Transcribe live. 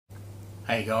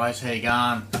Hey guys, how you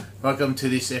going? Welcome to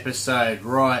this episode.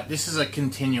 Right, this is a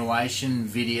continuation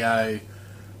video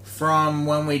from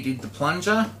when we did the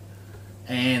plunger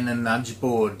and the nudge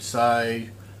board. So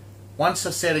once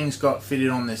the settings got fitted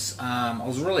on this, I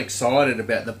was really excited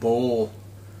about the ball.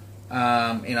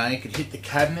 You could hit the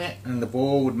cabinet and the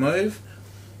ball would move.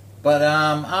 But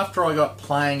after I got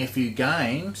playing a few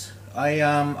games,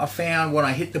 I found when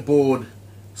I hit the board,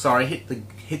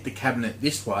 hit the cabinet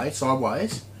this way,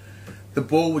 sideways, the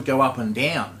ball would go up and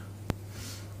down.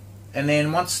 And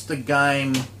then once the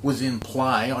game was in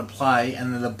play, I'd play,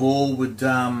 and then the ball would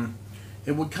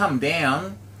it would come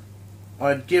down.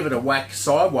 I'd give it a whack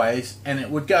sideways, and it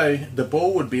would go. The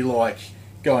ball would be like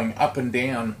going up and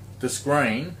down the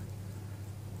screen,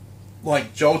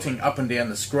 like jolting up and down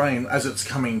the screen as it's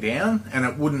coming down, and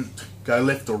it wouldn't go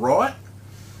left or right.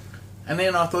 And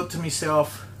then I thought to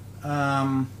myself,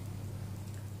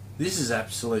 this is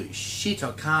absolute shit.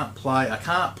 I can't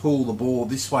pull the ball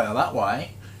this way or that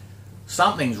way.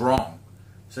 Something's wrong.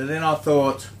 So then I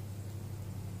thought,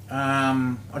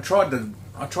 I tried to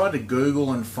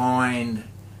Google and find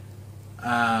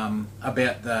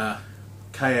about the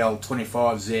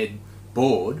KL25Z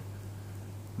board.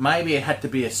 Maybe it had to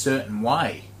be a certain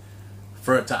way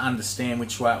for it to understand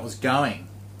which way it was going.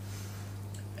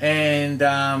 And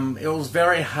it was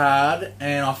very hard,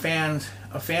 and I found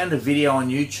a video on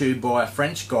YouTube by a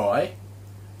French guy,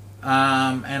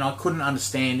 and I couldn't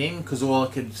understand him because all I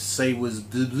could see was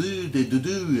and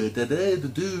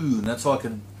that's all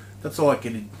I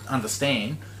could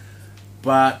understand.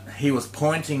 But he was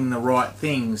pointing the right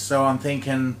things, so I'm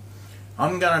thinking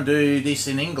I'm going to do this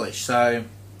in English. So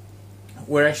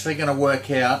we're actually going to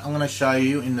work out. I'm going to show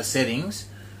you in the settings.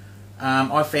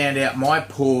 I found out my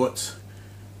ports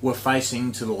were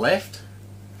facing to the left,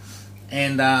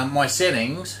 and my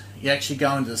settings, you actually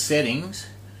go into the settings,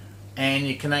 and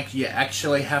you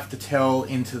actually have to tell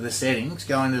into the settings,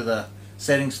 go into the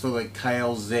settings for the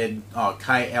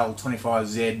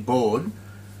KL25Z board,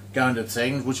 go into the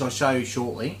settings, which I'll show you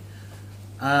shortly.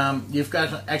 You've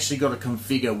actually got to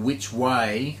configure which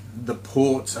way the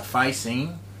ports are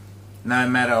facing, no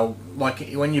matter, like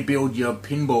when you build your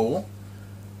pinball,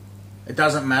 it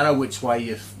doesn't matter which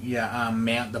way you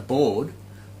mount the board,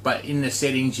 but in the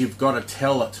settings you've got to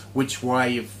tell it which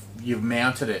way you've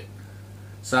mounted it.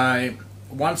 So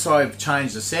once I've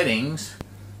changed the settings,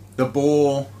 the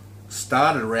ball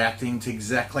started reacting to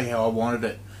exactly how I wanted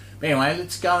it. But anyway,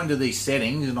 let's go into these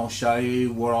settings and I'll show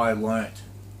you what I learnt.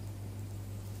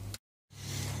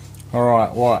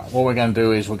 Alright, what we're going to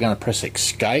do is we're going to press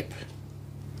escape,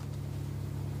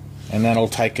 and that'll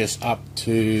take us up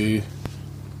to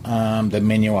the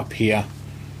menu up here.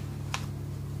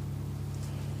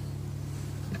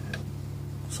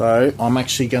 So I'm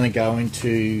actually going to go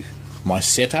into my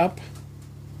setup,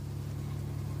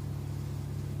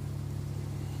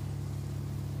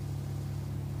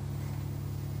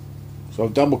 so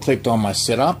I've double clicked on my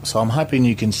setup, so I'm hoping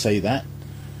you can see that.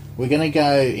 We're going to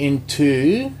go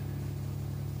into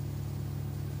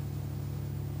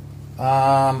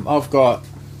I've got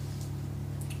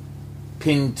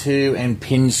pin 2 and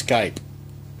pinscape,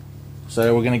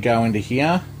 so we're going to go into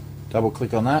here, double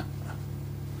click on that.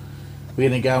 We're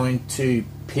going to go into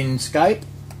pinscape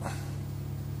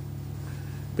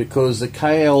because the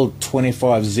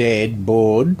KL25Z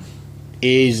board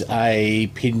is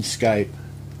a pinscape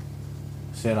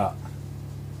setup.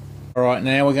 Alright,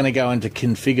 now we're going to go into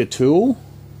configure tool,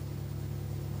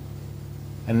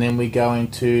 and then we go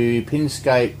into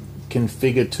pinscape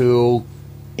configure tool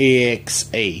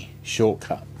EXE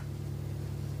shortcut,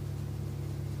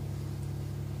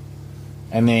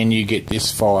 and then you get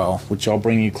this file, which I'll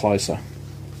bring you closer.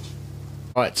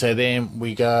 Right, so then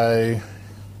we go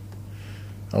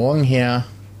along here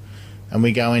and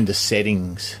we go into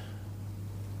settings,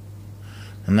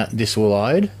 and this will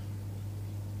load.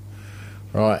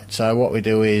 Right, so what we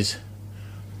do is,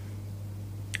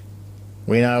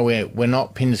 we know we're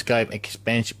not pinscape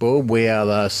expansion board, we are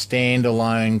the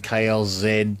standalone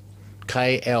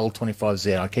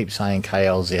KL25Z. I keep saying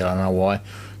KLZ, I don't know why,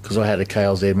 because I had a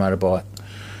KLZ motorbike.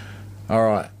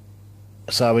 Alright,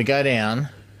 so we go down,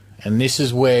 and this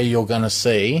is where you're going to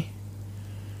see,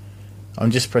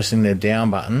 I'm just pressing the down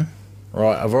button.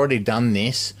 Right, I've already done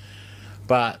this,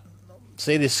 but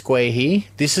see this square here?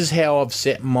 This is how I've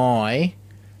set my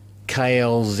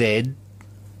KLZ,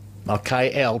 or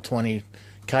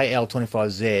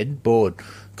KL25Z board,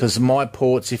 because my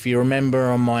ports, if you remember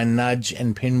on my nudge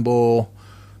and pinball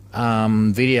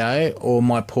video, all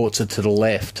my ports are to the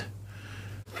left.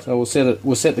 So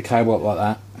we'll set the cable up like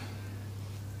that.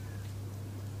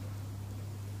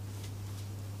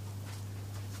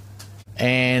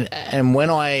 And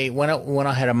when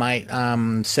I had a mate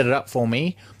set it up for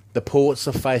me, the ports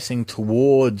are facing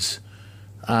towards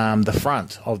the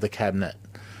front of the cabinet,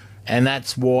 and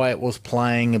that's why it was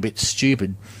playing a bit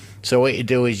stupid. So what you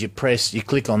do is you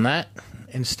click on that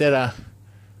so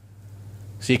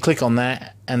you click on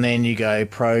that, and then you go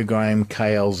program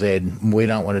KLZ. We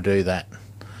don't want to do that,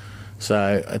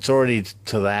 so it's already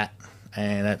to that,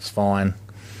 and that's fine.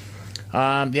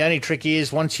 The only trick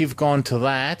is once you've gone to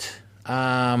that,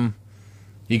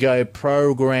 you go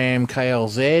program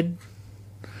KLZ,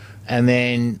 and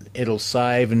then it'll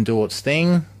save and do its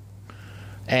thing.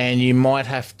 And you might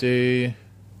have to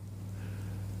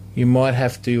you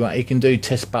can do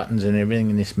test buttons and everything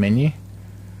in this menu,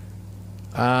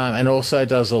 and also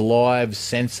does a live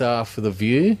sensor for the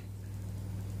view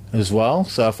as well.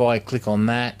 So if I click on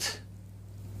that,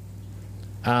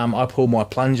 I pull my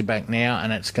plunger back now,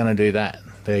 and it's going to do that.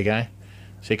 There you go.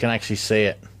 So you can actually see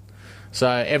it. So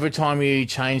every time you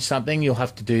change something, you'll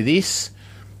have to do this,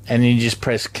 and then you just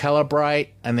press calibrate,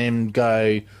 and then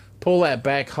go pull that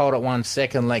back, hold it 1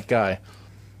 second, let go.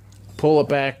 Pull it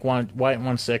back, wait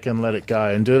 1 second, let it go,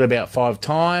 and do it about 5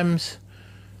 times,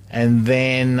 and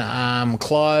then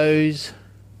close,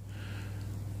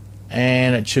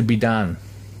 and it should be done.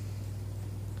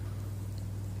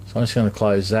 So I'm just going to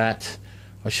close that.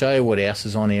 I'll show you what else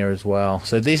is on here as well.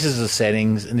 So this is the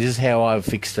settings, and this is how I've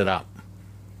fixed it up.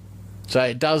 So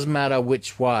it does matter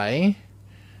which way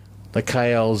the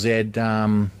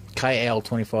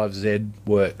KL25Z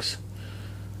works.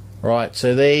 Right,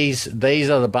 so these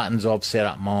are the buttons I've set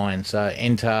up mine. So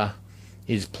enter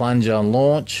is plunger and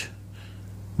launch.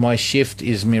 My shift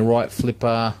is my right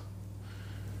flipper.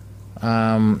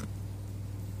 That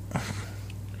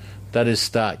is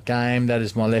start game. That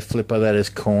is my left flipper. That is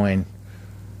coin.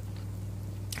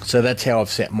 So that's how I've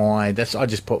set my. I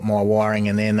just put my wiring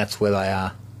in there, and that's where they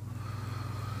are.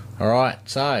 All right.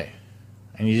 So,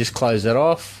 and you just close that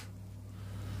off.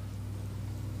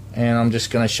 And I'm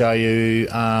just going to show you.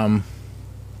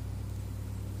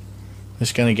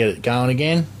 Just going to get it going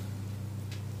again.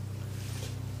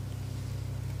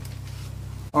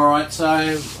 All right.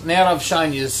 So now that I've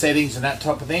shown you the settings and that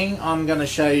type of thing, I'm going to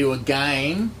show you a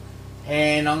game,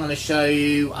 and I'm going to show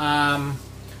you.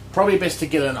 Probably best to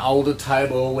get an older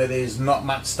table where there's not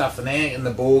much stuff in there, and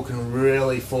the ball can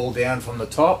really fall down from the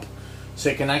top, so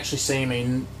you can actually see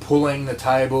me pulling the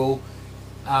table,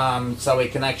 so we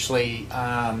can actually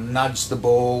nudge the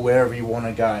ball wherever you want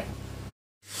to go.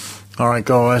 Alright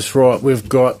guys, right, we've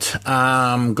got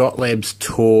Gottlieb's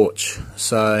Torch.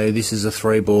 So this is a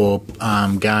 3-ball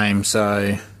game,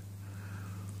 so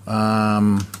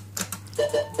I'll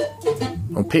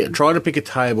try to pick a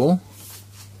table.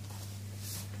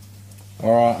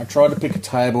 Alright, I tried to pick a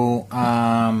table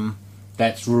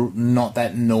that's not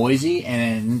that noisy,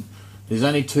 and there's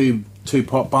only two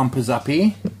pop bumpers up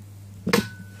here.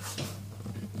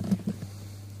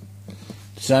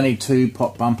 There's only 2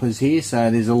 pop bumpers here, so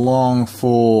there's a long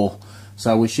 4.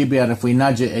 So we should be able to, if we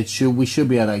nudge it, we should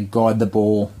be able to guide the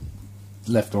ball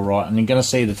left or right, and you're going to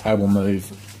see the table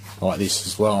move like this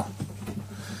as well.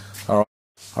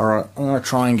 Alright, I'm going to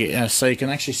try and get so you can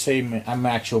actually see my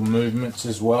actual movements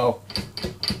as well,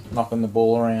 knocking the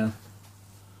ball around.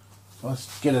 So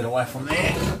let's get it away from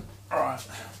there. Alright.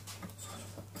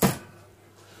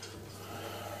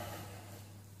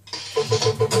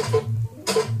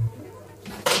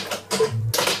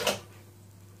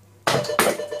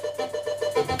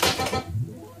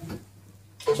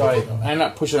 So I ended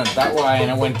up pushing it that way,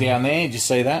 and it went down there. Did you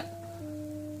see that?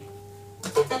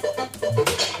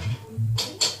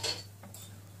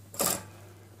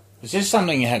 It's just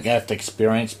something you have to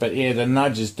experience, but yeah, the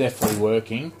nudge is definitely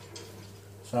working.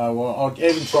 So well, I'll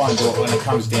even try and do it when it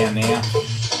comes down now.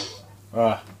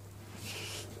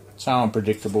 So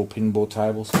unpredictable pinball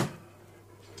tables.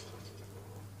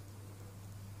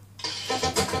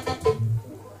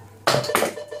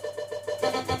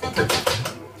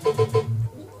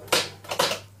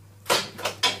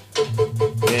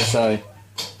 Yeah, so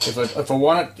if I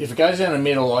want it, if it goes down the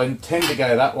middle, I tend to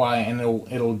go that way, and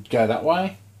it'll go that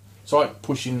way. It's like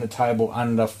pushing the table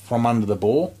from under the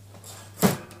ball.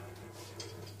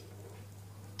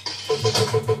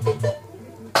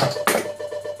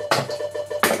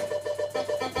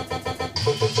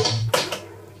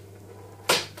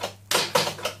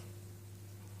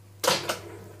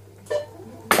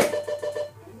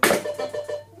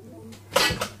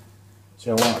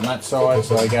 So I want it on that side,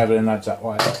 so I go a nudge that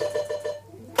way.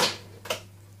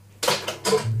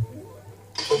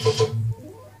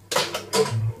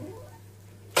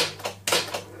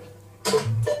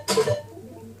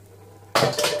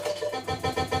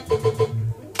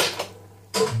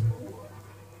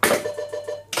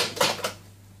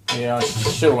 Yeah, I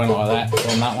should have went like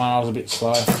that on that one. I was a bit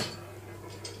slow.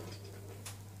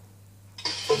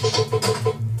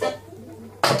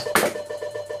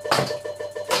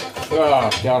 Oh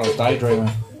God, I was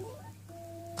daydreaming.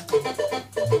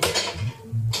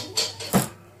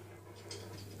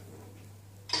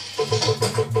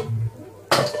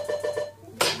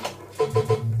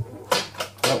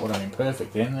 That would have been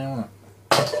perfect then, wouldn't it?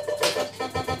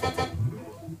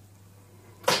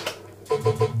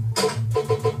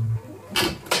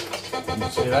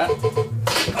 See that?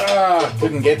 Ah,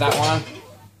 couldn't get that one.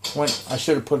 I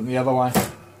should have put it the other way.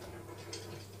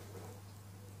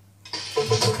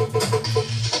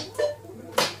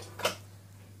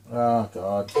 Oh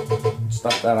God,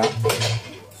 stuck that up.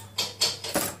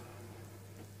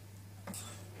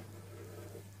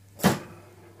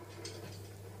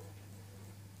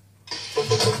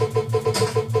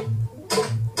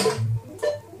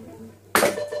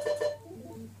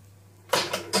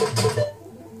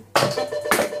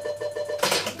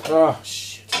 Oh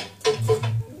shit.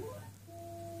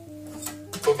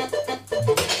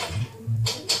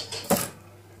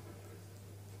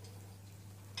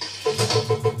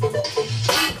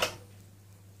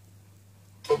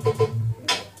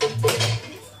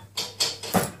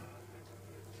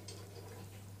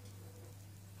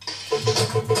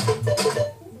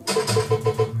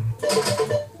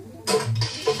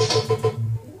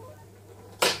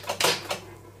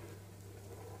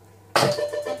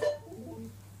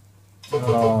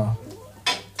 Oh,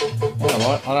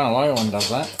 I don't like it when it does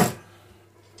that.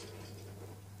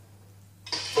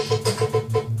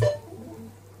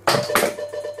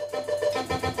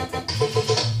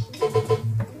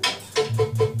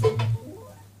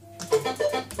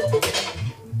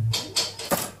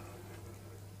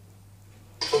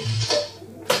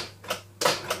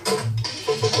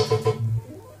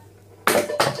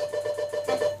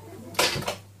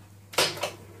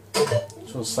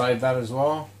 So we'll save that as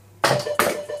well.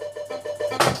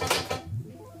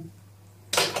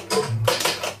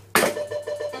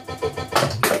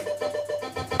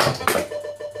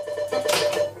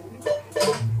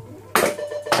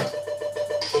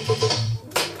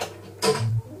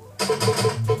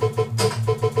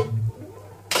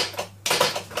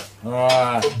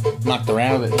 Alright, mucked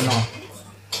around with it, didn't I?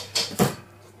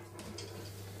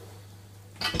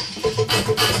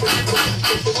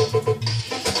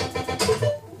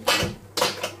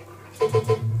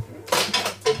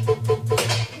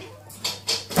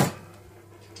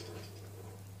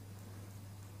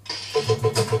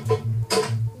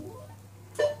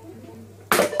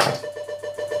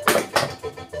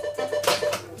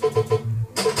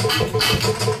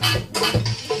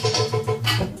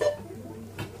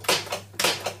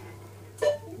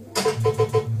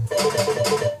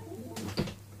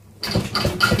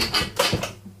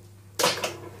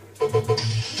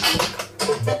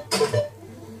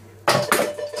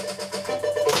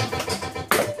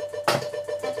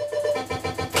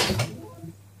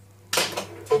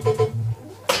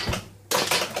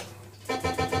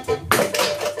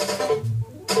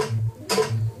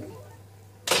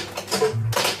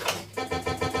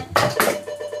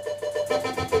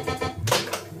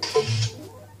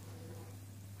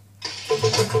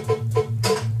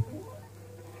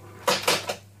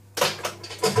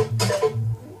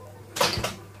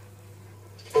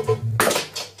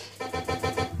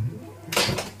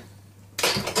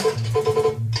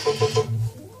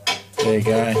 There you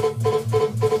go.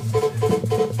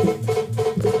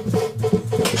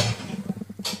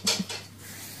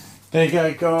 There you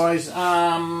go, guys.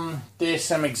 There's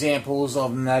some examples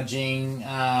of nudging.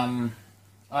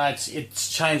 It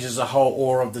changes the whole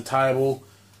aura of the table.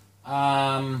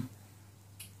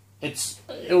 It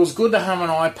was good to have an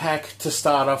iPack to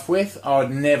start off with. I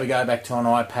would never go back to an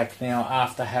iPack now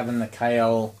after having the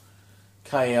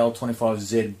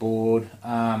KL25Z board.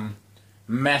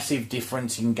 Massive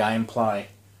difference in gameplay.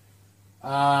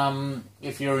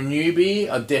 If you're a newbie,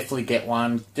 I'd definitely get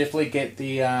one. Definitely get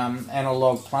the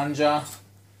analog plunger,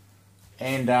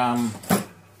 and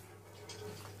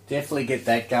definitely get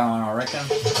that going, I reckon.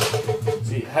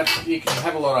 So you can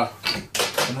have a lot of, you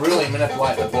can really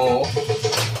manipulate the ball.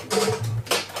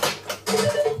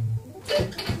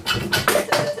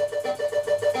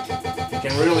 You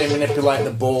can really manipulate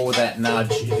the ball with that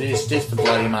nudge. It's just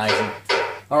bloody amazing.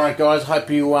 Alright guys, hope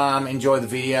you enjoyed the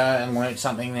video and learnt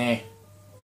something there.